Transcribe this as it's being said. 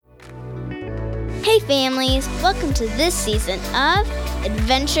Hey families, welcome to this season of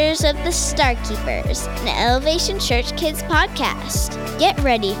Adventures of the Starkeepers, an Elevation Church Kids podcast. Get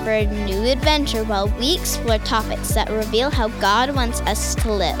ready for a new adventure while we explore topics that reveal how God wants us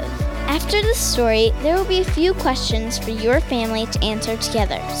to live. After the story, there will be a few questions for your family to answer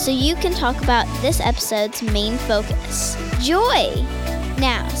together, so you can talk about this episode's main focus, joy.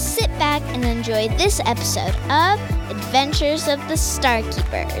 Now, sit back and enjoy this episode of Adventures of the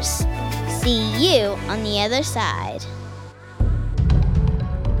Starkeepers. See you on the other side.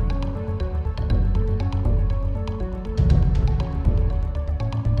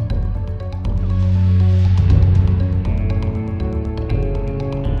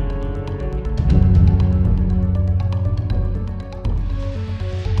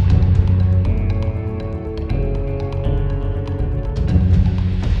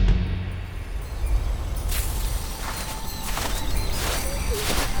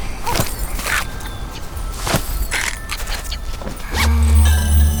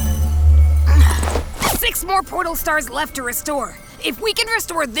 More portal stars left to restore. If we can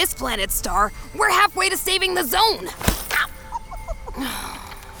restore this planet's star, we're halfway to saving the zone.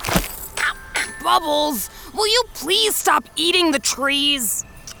 Bubbles, will you please stop eating the trees?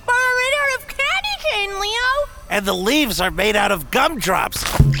 But I'm made out of candy cane, Leo. And the leaves are made out of gumdrops.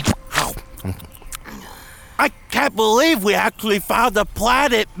 I can't believe we actually found a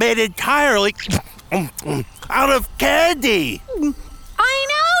planet made entirely out of candy. I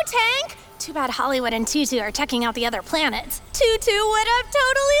know, Tank. Too bad Hollywood and Tutu are checking out the other planets. Tutu would have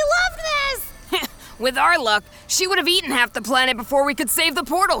totally loved this! With our luck, she would have eaten half the planet before we could save the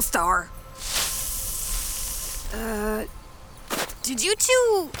portal star. Did you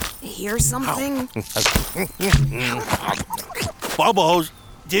two hear something? Bubbles,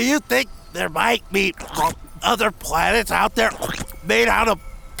 do you think there might be other planets out there made out of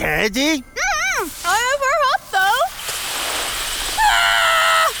candy? I have her hope, though.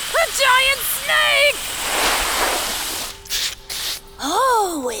 A giant snake!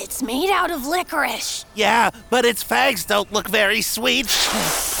 Oh, it's made out of licorice. Yeah, but its fangs don't look very sweet.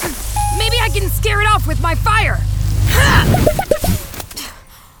 Maybe I can scare it off with my fire.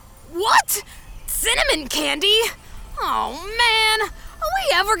 What? Cinnamon candy? Oh, man. Are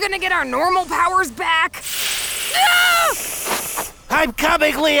we ever gonna get our normal powers back? I'm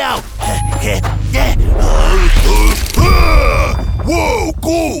coming, Leo! Whoa,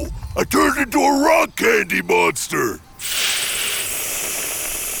 cool! I turned into a rock candy monster!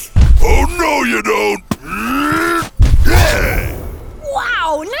 Oh no you don't!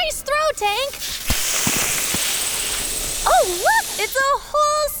 Wow, nice throw, Tank. Oh, look, it's a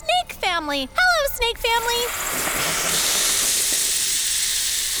whole snake family. Hello, snake family.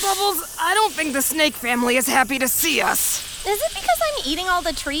 Bubbles, I don't think the snake family is happy to see us. Is it because I'm eating all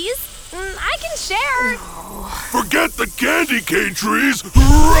the trees? I can share. Forget the candy cane trees!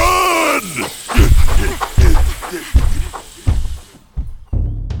 Run!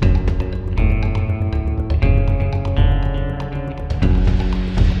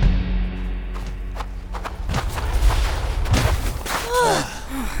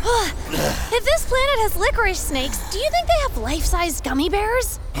 If this planet has licorice snakes, do you think they have life-size gummy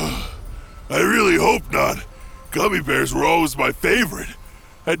bears? I really hope not. Gummy bears were always my favorite.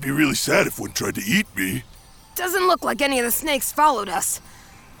 I'd be really sad if one tried to eat me. Doesn't look like any of the snakes followed us.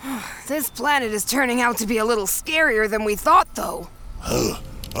 This planet is turning out to be a little scarier than we thought, though.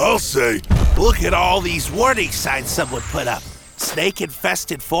 I'll say, Look at all these warning signs someone put up.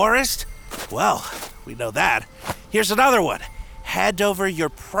 Snake-infested forest? Well, we know that. Here's another one. Hand over your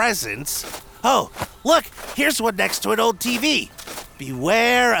presents. Oh, look, here's one next to an old TV.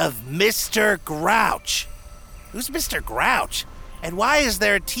 Beware of Mr. Grouch. Who's Mr. Grouch? And why is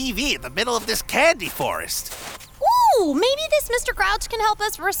there a TV in the middle of this candy forest? Ooh, maybe this Mr. Grouch can help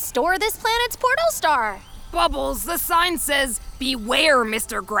us restore this planet's portal star. Bubbles, the sign says, beware,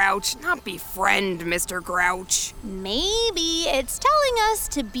 Mr. Grouch, not befriend Mr. Grouch. Maybe it's telling us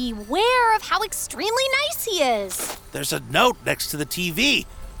to beware of how extremely nice he is. There's a note next to the TV.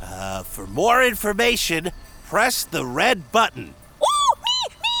 For more information, press the red button. Ooh, me!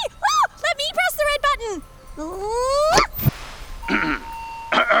 Oh, let me press the red button.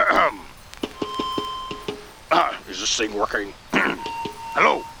 Is this thing working?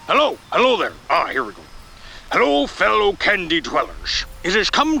 Hello there. Here we go. Hello, fellow candy dwellers. It has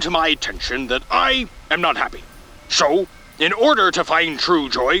come to my attention that I am not happy. So, in order to find true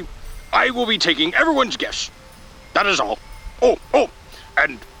joy, I will be taking everyone's guess. That is all. Oh,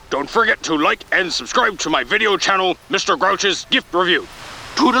 and don't forget to like and subscribe to my video channel, Mr. Grouch's Gift Review.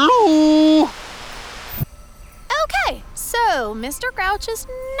 Toodaloo! Okay, So, Mr. Grouch is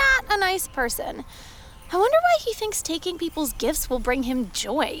not a nice person. I wonder why he thinks taking people's gifts will bring him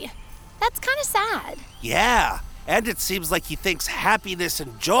joy. That's kind of sad. Yeah, and it seems like he thinks happiness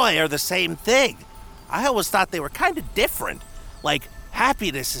and joy are the same thing. I always thought they were kind of different. Like,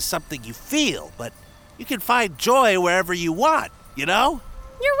 happiness is something you feel, but you can find joy wherever you want, you know?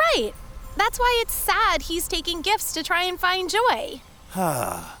 You're right. That's why it's sad he's taking gifts to try and find joy.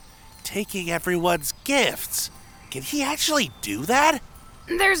 Taking everyone's gifts. Can he actually do that?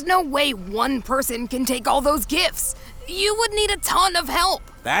 There's no way one person can take all those gifts. You would need a ton of help.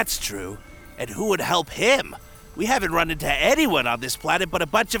 That's true. And who would help him? We haven't run into anyone on this planet but a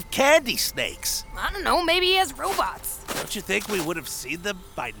bunch of candy snakes. I don't know, maybe he has robots. Don't you think we would have seen them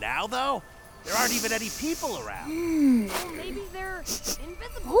by now, though? There aren't even any people around. Maybe they're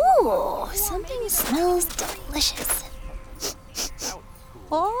invisible. Ooh, something smells delicious.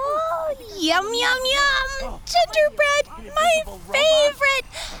 Oh, yum, yum, yum! Gingerbread, my favorite!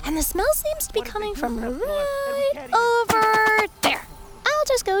 And the smell seems to be coming from right over there. I'll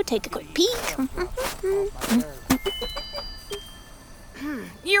just go take a quick peek.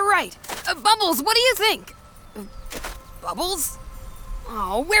 You're right. Bubbles, what do you think? Bubbles?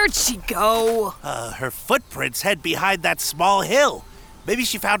 Oh, where'd she go? Her footprints head behind that small hill. Maybe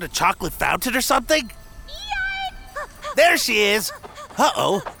she found a chocolate fountain or something? There she is!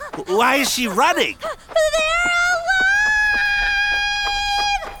 Uh-oh, why is she running? They're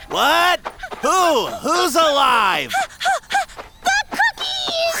alive! What? Who's alive? The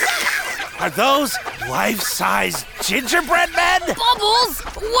cookies! Are those life-size gingerbread men? Bubbles,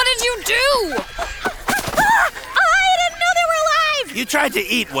 what did you do? I didn't know they were alive! You tried to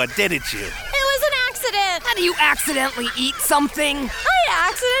eat one, didn't you? It was an accident. How do you accidentally eat something? I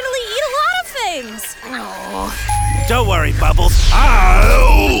accidentally eat a lot of things. Oh, Don't worry, Bubbles.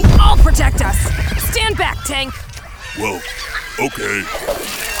 Ow! I'll protect us. Stand back, Tank. Well, okay.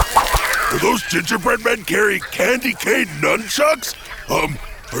 Are those gingerbread men carrying candy cane nunchucks?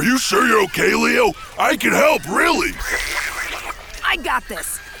 Are you sure you're okay, Leo? I can help, really. I got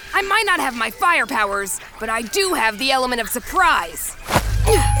this. I might not have my fire powers, but I do have the element of surprise.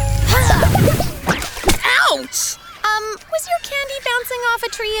 Ouch! Was your candy bouncing off a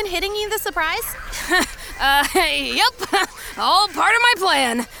tree and hitting you the surprise? Yep. All part of my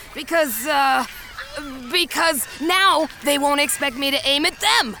plan. Because now they won't expect me to aim at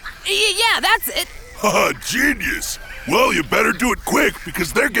them. Yeah, that's it. Haha, genius. Well, you better do it quick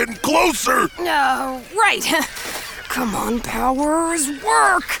because they're getting closer. Right. Come on, powers,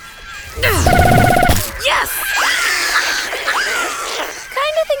 work. Yes!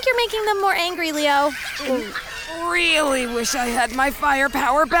 Kinda think you're making them more angry, Leo. Really wish I had my fire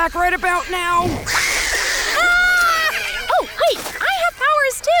power back right about now. Ah! Oh, wait, I have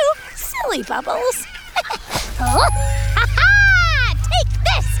powers too. Silly Bubbles. Ha-ha! Take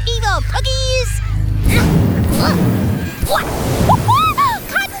this, evil cookies! What?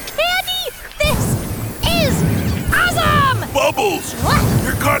 Cotton candy! This is awesome! Bubbles! What?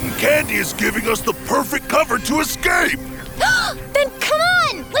 Your cotton candy is giving us the perfect cover to escape. Then come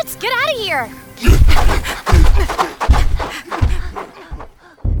on, let's get out of here.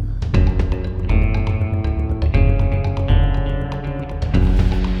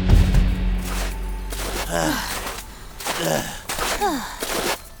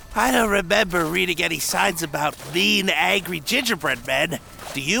 I don't remember reading any signs about mean, angry gingerbread men.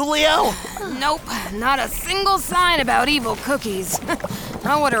 Do you, Leo? Nope, not a single sign about evil cookies.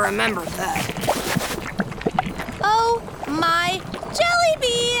 I would have remembered that. Oh my jelly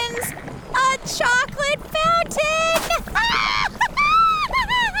beans! A chocolate fountain!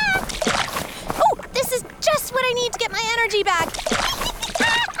 Oh, this is just what I need to get my energy back.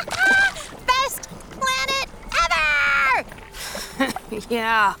 Best planet ever!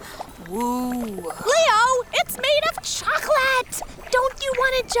 Yeah. Woo. Leo, it's made of chocolate! Don't you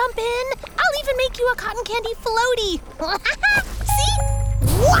want to jump in? I'll even make you a cotton candy floaty.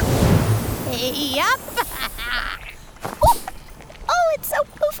 See? Yep. Oh, it's so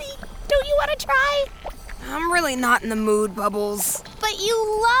poofy. Don't you want to try? I'm really not in the mood, Bubbles. But you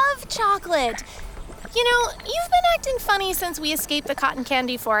love chocolate. You know, you've been acting funny since we escaped the cotton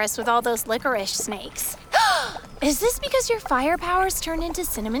candy forest with all those licorice snakes. Is this because your fire powers turned into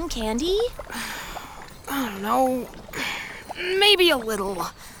cinnamon candy? I don't know. Maybe a little.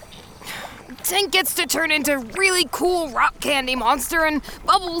 Tank gets to turn into really cool rock candy monster, and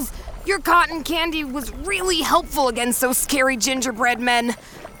Bubbles, your cotton candy was really helpful against those scary gingerbread men.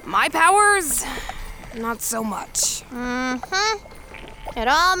 My powers, not so much. It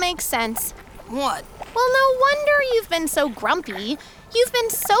all makes sense. What? Well, no wonder you've been so grumpy. You've been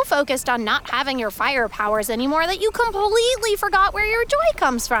so focused on not having your fire powers anymore that you completely forgot where your joy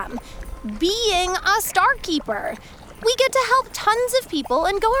comes from. Being a Star Keeper. We get to help tons of people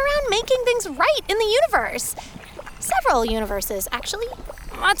and go around making things right in the universe. Several universes, actually.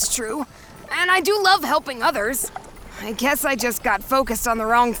 That's true. And I do love helping others. I guess I just got focused on the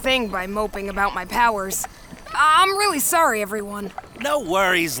wrong thing by moping about my powers. I'm really sorry, everyone. No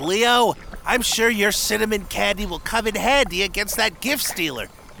worries, Leo. I'm sure your cinnamon candy will come in handy against that gift stealer,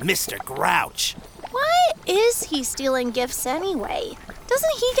 Mr. Grouch. Why is he stealing gifts anyway?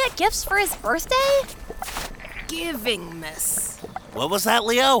 Doesn't he get gifts for his birthday? Giving Miss. What was that,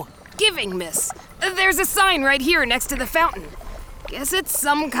 Leo? Giving Miss. There's a sign right here next to the fountain. Guess it's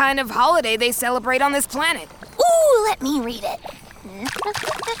some kind of holiday they celebrate on this planet. Ooh, let me read it.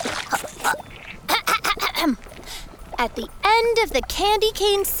 At the end of the candy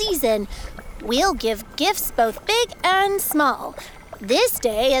cane season, we'll give gifts both big and small. This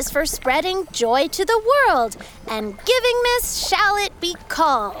day is for spreading joy to the world, and Giving Miss shall it be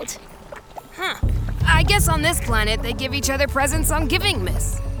called. I guess on this planet they give each other presents on Giving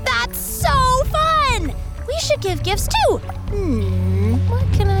Miss. That's so fun! We should give gifts too.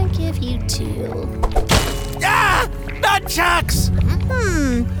 What can I give you too? Ah! Nunchucks!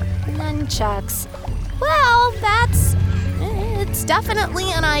 Nunchucks. Well, it's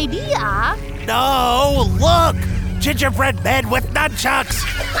definitely an idea. No, look! Gingerbread men with nunchucks!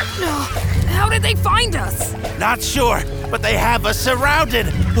 How did they find us? Not sure, but they have us surrounded.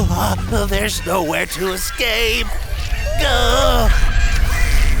 There's nowhere to escape.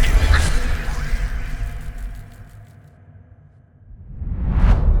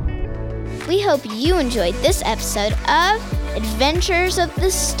 We hope you enjoyed this episode of Adventures of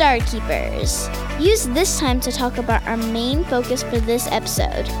the Star Keepers. Use this time to talk about our main focus for this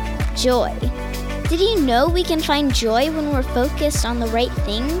episode, joy. Did you know we can find joy when we're focused on the right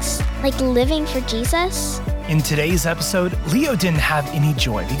things, like living for Jesus? In today's episode, Leo didn't have any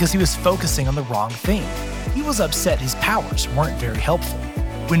joy because he was focusing on the wrong thing. He was upset his powers weren't very helpful.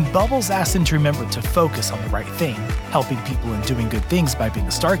 When Bubbles asked him to remember to focus on the right thing, helping people and doing good things by being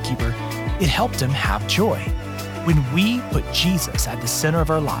a Star Keeper, it helped him have joy. When we put Jesus at the center of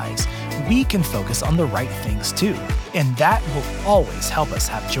our lives, we can focus on the right things too, and that will always help us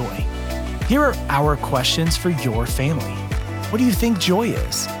have joy. Here are our questions for your family. What do you think joy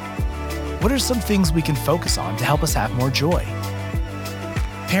is? What are some things we can focus on to help us have more joy?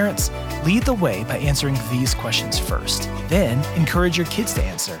 Parents, lead the way by answering these questions first. Then, encourage your kids to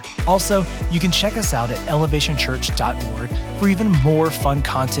answer. Also, you can check us out at elevationchurch.org for even more fun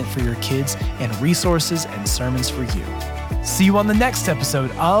content for your kids and resources and sermons for you. See you on the next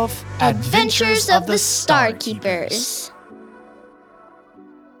episode of Adventures of the Star Keepers.